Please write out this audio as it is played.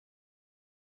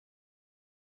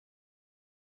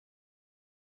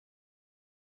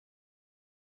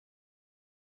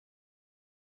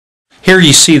Here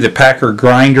you see the Packer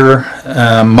grinder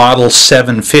model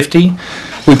 750.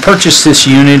 We purchased this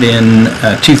unit in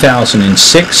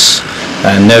 2006.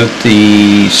 Note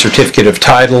the certificate of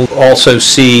title. Also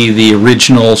see the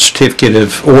original certificate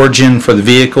of origin for the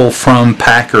vehicle from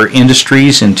Packer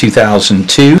Industries in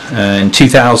 2002. In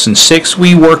 2006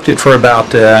 we worked it for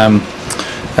about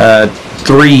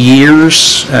 3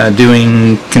 years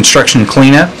doing construction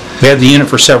cleanup. We had the unit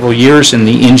for several years and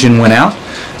the engine went out.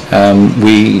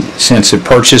 We since have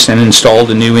purchased and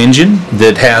installed a new engine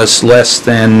that has less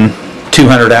than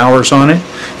 200 hours on it.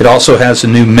 It also has a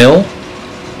new mill.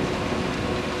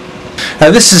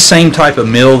 This is the same type of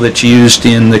mill that's used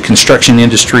in the construction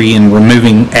industry in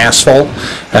removing asphalt.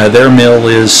 Their mill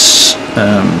is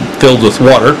filled with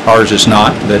water, ours is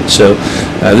not, but so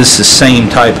this is the same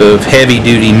type of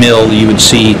heavy-duty mill you would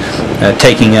see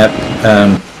taking up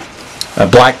a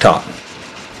blacktop.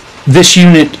 This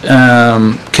unit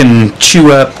can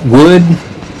chew up wood,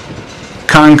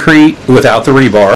 concrete without the rebar.